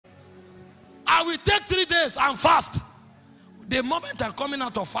I will take 3 days and fast. The moment I'm coming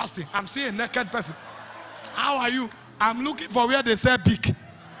out of fasting, I'm seeing a naked person. How are you? I'm looking for where they say big.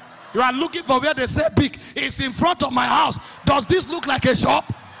 You are looking for where they say big. It's in front of my house. Does this look like a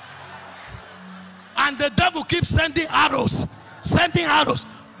shop? And the devil keeps sending arrows. Sending arrows.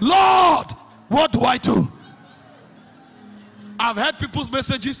 Lord, what do I do? I've heard people's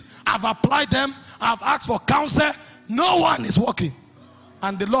messages. I've applied them. I've asked for counsel. No one is working.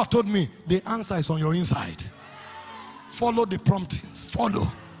 And the Lord told me, the answer is on your inside. Follow the promptings. Follow.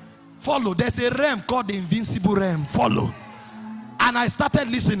 Follow. There's a realm called the invincible realm. Follow. And I started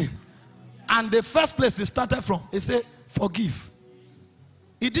listening. And the first place it started from, it said, forgive.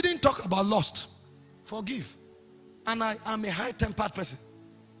 It didn't talk about lust. Forgive. And I am a high-tempered person.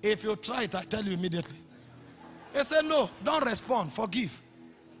 If you try it, I tell you immediately. They say, no, don't respond. Forgive.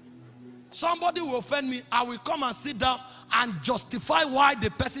 Somebody will offend me. I will come and sit down and justify why the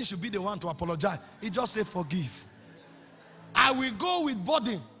person should be the one to apologize. He just say, forgive. I will go with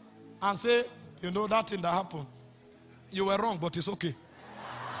burden and say, you know that thing that happened. You were wrong, but it's okay.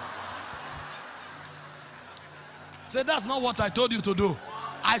 Say, that's not what I told you to do.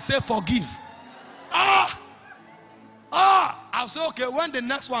 I say, forgive. I'll say, okay, when the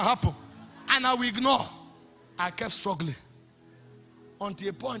next one happens, and I will ignore. I kept struggling until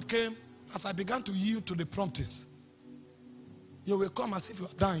a point came as I began to yield to the promptings. You will come as if you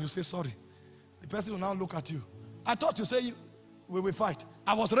are done. You say sorry. The person will now look at you. I thought you say we will fight.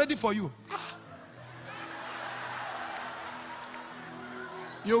 I was ready for you.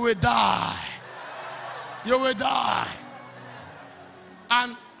 You will die. You will die.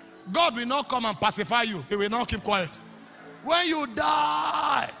 And God will not come and pacify you. He will not keep quiet. When you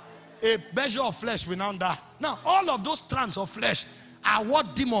die, a measure of flesh will now die. Now, all of those strands of flesh are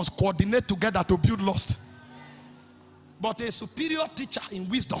what demons coordinate together to build lust. But a superior teacher in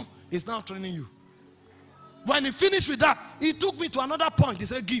wisdom is now training you. When he finished with that, he took me to another point. He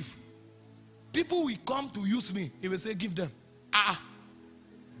said, give. People will come to use me. He will say, give them.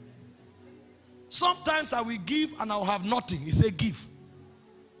 Sometimes I will give and I will have nothing. He said, give.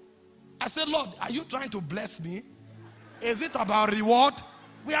 I said, Lord, are you trying to bless me? Is it about reward?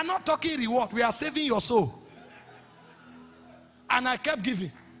 We are not talking reward. We are saving your soul. And I kept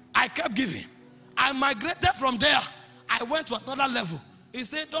giving. I kept giving. I migrated from there. I went to another level. He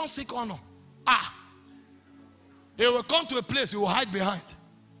said, don't seek honor. He will come to a place he will hide behind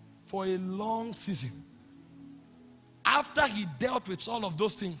for a long season. After he dealt with all of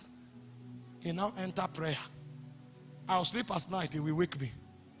those things, he now entered prayer. I'll sleep at night. He will wake me.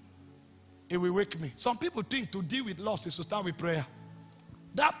 He will wake me. Some people think to deal with lust is to start with prayer.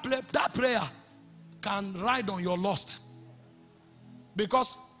 That prayer can ride on your lust.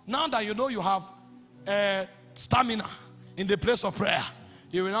 Because now that you know you have stamina in the place of prayer,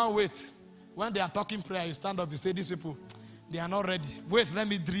 you will now wait. When they are talking prayer, you stand up, you say, these people, they are not ready. Wait, let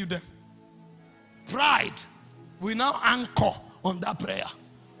me drill them. Pride will now anchor on that prayer.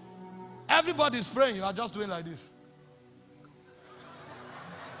 Everybody is praying, you are just doing like this.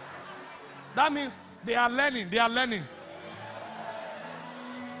 That means they are learning, they are learning.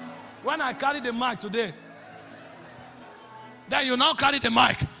 When I carry the mic today, then you now carry the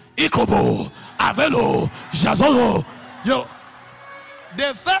mic. Ikobo, Avelo, Jazolo.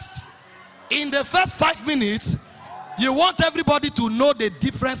 In the first 5 minutes, you want everybody to know the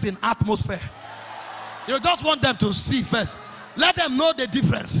difference in atmosphere. You just want them to see first. Let them know the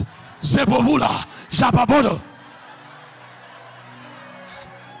difference. Zebobula, Jababodo.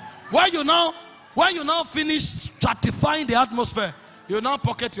 When you now finish stratifying the atmosphere, you now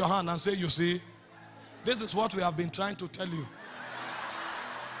pocket your hand and say, you see, this is what we have been trying to tell you.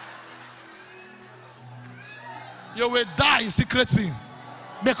 You will die in secret sin.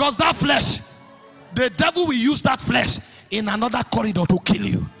 Because that flesh, the devil will use that flesh in another corridor to kill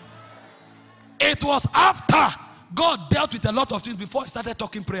you. It was after God dealt with a lot of things before he started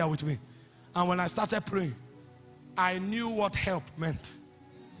talking prayer with me. And when I started praying, I knew what help meant.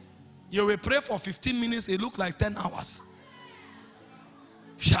 You will pray for 15 minutes, it looked like 10 hours.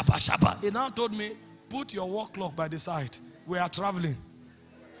 Shabba, shabba. He now told me, put your work clock by the side. We are traveling.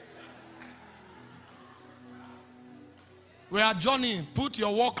 We are journeying. Put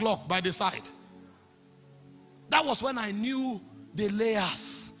your work clock by the side. That was when I knew the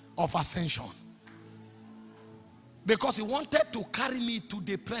layers of ascension. Because he wanted to carry me to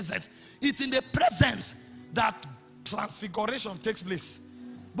the presence. It's in the presence that transfiguration takes place.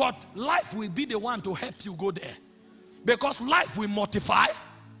 But life will be the one to help you go there. Because life will mortify.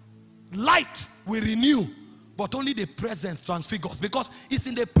 Light will renew. But only the presence transfigures. Because it's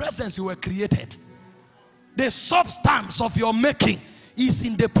in the presence you were created. The substance of your making is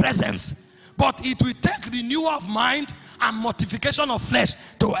in the presence. But it will take renewal of mind and mortification of flesh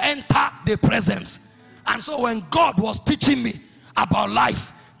to enter the presence. And so when God was teaching me about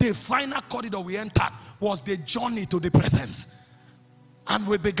life, the final corridor we entered was the journey to the presence. And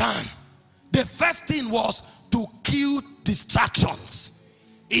we began. The first thing was to kill distractions.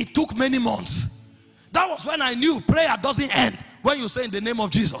 It took many months. That was when I knew prayer doesn't end when you say in the name of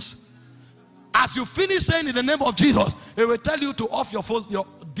Jesus. As you finish saying in the name of Jesus, it will tell you to off your phone,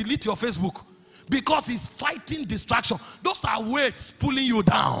 delete your Facebook, because it's fighting distraction. Those are weights pulling you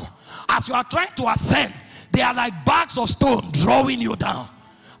down. As you are trying to ascend, they are like bags of stone drawing you down.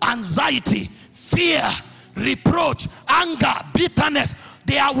 Anxiety, fear, reproach, anger, bitterness,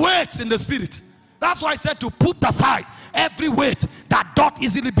 they are weights in the spirit. That's why I said to put aside every weight that doth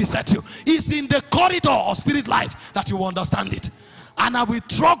easily beset you. It's in the corridor of spirit life that you will understand it. And I will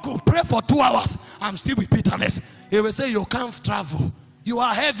struggle, pray for 2 hours, I'm still with bitterness. He will say, you can't travel, you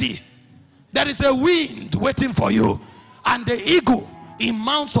are heavy. There is a wind waiting for you, and the eagle, it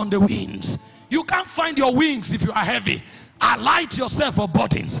mounts on the wings. You can't find your wings if you are heavy. Alight yourself for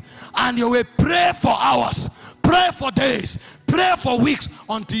burdens, and you will pray for hours, pray for days, pray for weeks,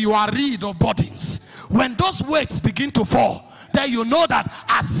 until you are rid of burdens. When those weights begin to fall, then you know that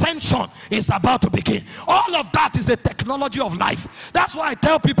ascension is about to begin. All of that is a technology of life. That's why I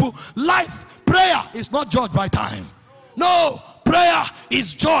tell people, prayer is not judged by time. No, prayer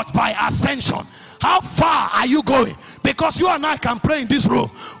is judged by ascension. How far are you going? Because you and I can pray in this room.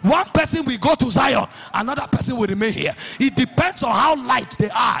 One person will go to Zion, another person will remain here. It depends on how light they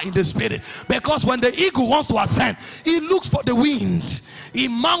are in the spirit. Because when the eagle wants to ascend, he looks for the wind. He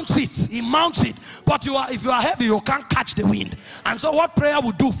mounts it. But if you are heavy, you can't catch the wind. And so what prayer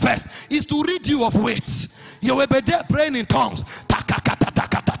will do first is to rid you of weights. You will be there praying in tongues.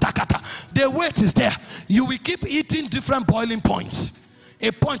 The weight is there. You will keep eating different boiling points.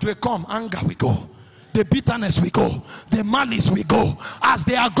 A point will come, anger will go. The bitterness will go. The malice will go. As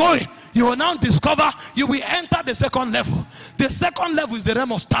they are going, you will now discover you will enter the second level. The second level is the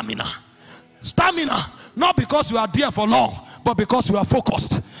realm of stamina. Stamina, not because you are there for long, but because you are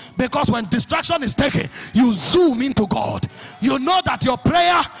focused. Because when distraction is taken, you zoom into God. You know that your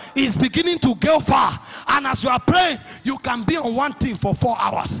prayer is beginning to go far. And as you are praying, you can be on one thing for 4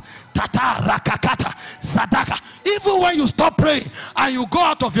 hours. Tata, rakakata, sadaka. Even when you stop praying and you go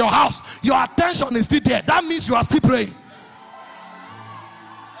out of your house, your attention is still there. That means you are still praying.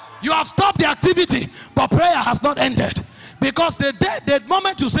 You have stopped the activity, but prayer has not ended. Because the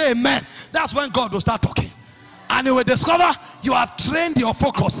moment you say amen, that's when God will start talking. And you will discover you have trained your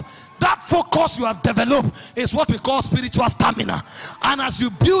focus. That focus you have developed is what we call spiritual stamina. And as you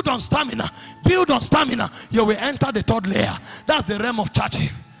build on stamina, you will enter the third layer. That's the realm of charging.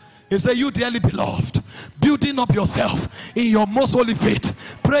 He said, you dearly beloved, building up yourself in your most holy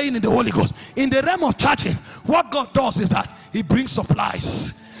faith, praying in the Holy Ghost. In the realm of charging, what God does is that he brings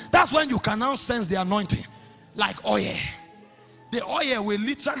supplies. That's when you can now sense the anointing, like oil. The oil will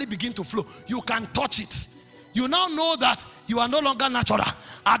literally begin to flow. You can touch it. You now know that you are no longer natural.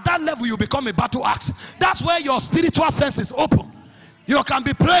 At that level, you become a battle axe. That's where your spiritual sense is open. You can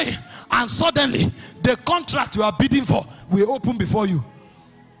be praying, and suddenly the contract you are bidding for will open before you.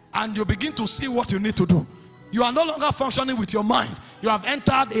 And you begin to see what you need to do. You are no longer functioning with your mind. You have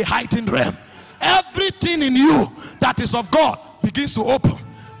entered a heightened realm. Everything in you that is of God begins to open.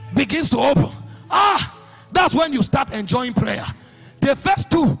 That's when you start enjoying prayer. The first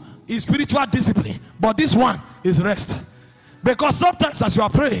two is spiritual discipline, but this one is rest. Because sometimes as you are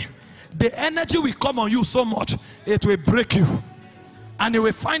praying, the energy will come on you so much, it will break you. And you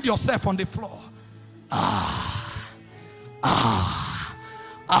will find yourself on the floor.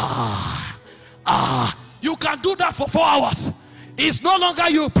 You can do that for 4 hours. It's no longer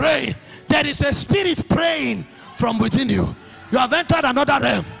you praying. There is a spirit praying from within you. You have entered another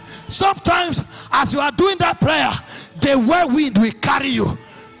realm. Sometimes as you are doing that prayer, the whirlwind will carry you,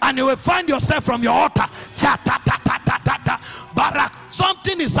 and you will find yourself from your altar. Barak.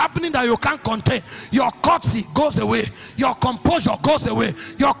 Something is happening that you can't contain. Your courtesy goes away. Your composure goes away.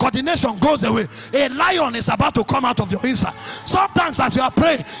 Your coordination goes away. A lion is about to come out of your inside. Sometimes as you are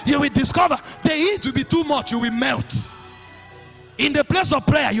praying, you will discover the heat will be too much. You will melt. In the place of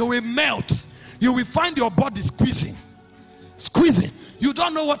prayer, you will melt. You will find your body squeezing. You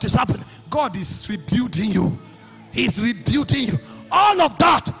don't know what is happening. God is rebuilding you. He's rebuilding you. All of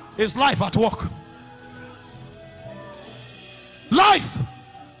that is life at work. Life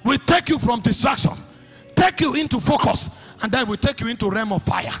will take you from distraction, take you into focus, and then will take you into realm of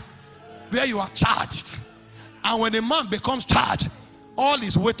fire, where you are charged. And when a man becomes charged, all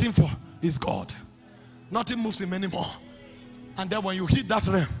he's waiting for is God. Nothing moves him anymore. And then when you hit that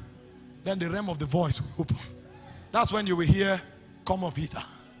realm, then the realm of the voice will open. That's when you will hear, come up, Peter.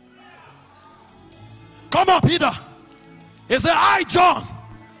 Come up, Peter. He said, I, John,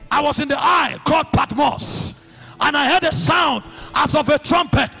 I was in the isle called Patmos, and I heard a sound as of a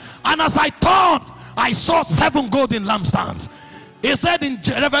trumpet, and as I turned, I saw 7 golden lampstands. He said in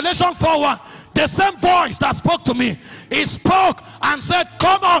Revelation 4:1, the same voice that spoke to me, he spoke and said,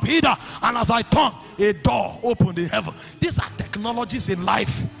 come up, Peter. And as I turned, a door opened in heaven. These are technologies in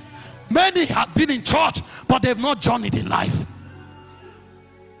life. Many have been in church, but they've not journeyed in life.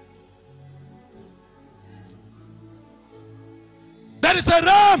 There is a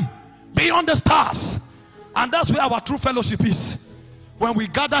realm beyond the stars, and that's where our true fellowship is. When we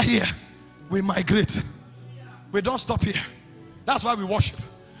gather here, we migrate. We don't stop here. That's why we worship.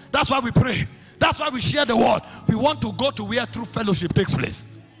 That's why we pray. That's why we share the word. We want to go to where true fellowship takes place.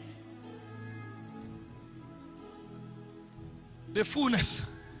 The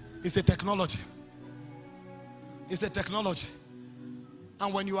fullness is a technology. It's a technology.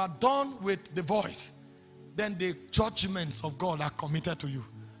 And when you are done with the voice, then the judgments of God are committed to you.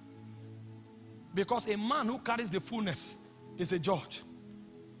 Because a man who carries the fullness is a judge.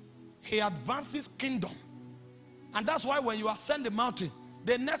 He advances kingdom. And that's why when you ascend the mountain,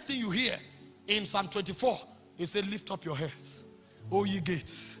 the next thing you hear in Psalm 24 is say, lift up your heads, O ye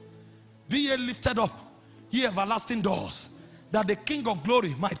gates. Be ye lifted up, ye everlasting doors, that the King of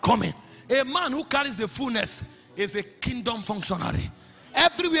glory might come in. A man who carries the fullness is a kingdom functionary.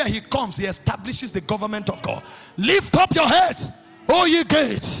 Everywhere he comes, he establishes the government of God. Lift up your heads, O ye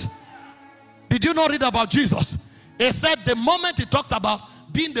gates. Did you not read about Jesus? He said the moment he talked about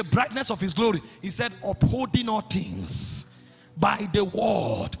being the brightness of his glory, he said upholding all things by the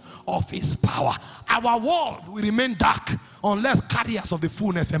word of his power. Our world will remain dark unless carriers of the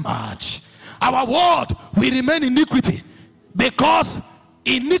fullness emerge. Our world will remain iniquity because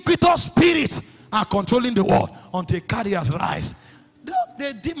iniquitous spirits are controlling the world until carriers rise.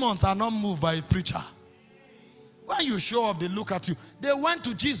 The demons are not moved by a preacher. When you show up, they look at you. They went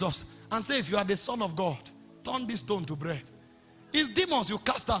to Jesus and say, if you are the Son of God, turn this stone to bread. It's demons you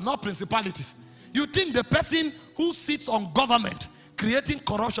cast out, not principalities. You think the person who sits on government creating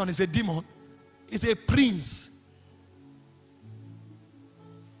corruption is a demon? Is a prince.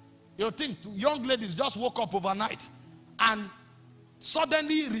 You think young ladies just woke up overnight and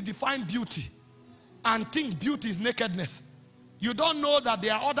suddenly redefine beauty and think beauty is nakedness. You don't know that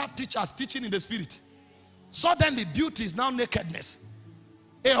there are other teachers teaching in the spirit. Suddenly beauty is now nakedness.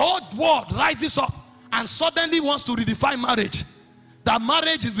 A whole world rises up and suddenly wants to redefine marriage. That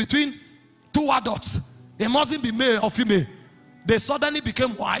marriage is between 2 adults. It mustn't be male or female. They suddenly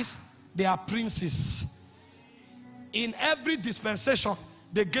became wise. They are princes. In every dispensation,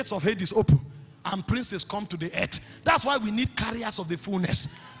 the gates of Hades open and princes come to the earth. That's why we need carriers of the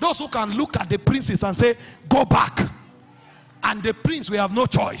fullness. Those who can look at the princes and say, go back. And the prince will have no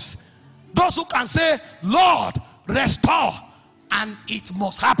choice. Those who can say, Lord, restore. And it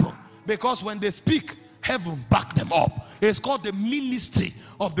must happen. Because when they speak, heaven back them up. It's called the ministry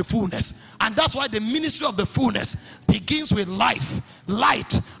of the fullness. And that's why the ministry of the fullness begins with life,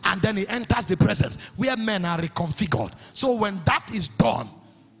 light, and then it enters the presence where men are reconfigured. So when that is done,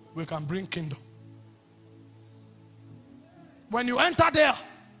 we can bring kingdom. When you enter there,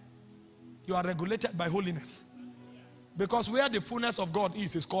 you are regulated by holiness. Because where the fullness of God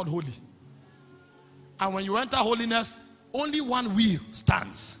is called holy. And when you enter holiness, only one will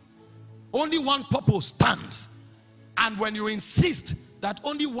stands. Only one purpose stands. And when you insist that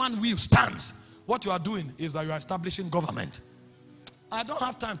only one will stands, what you are doing is that you are establishing government. I don't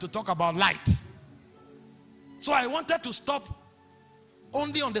have time to talk about light. So I wanted to stop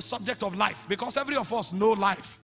only on the subject of life, because every of us know life.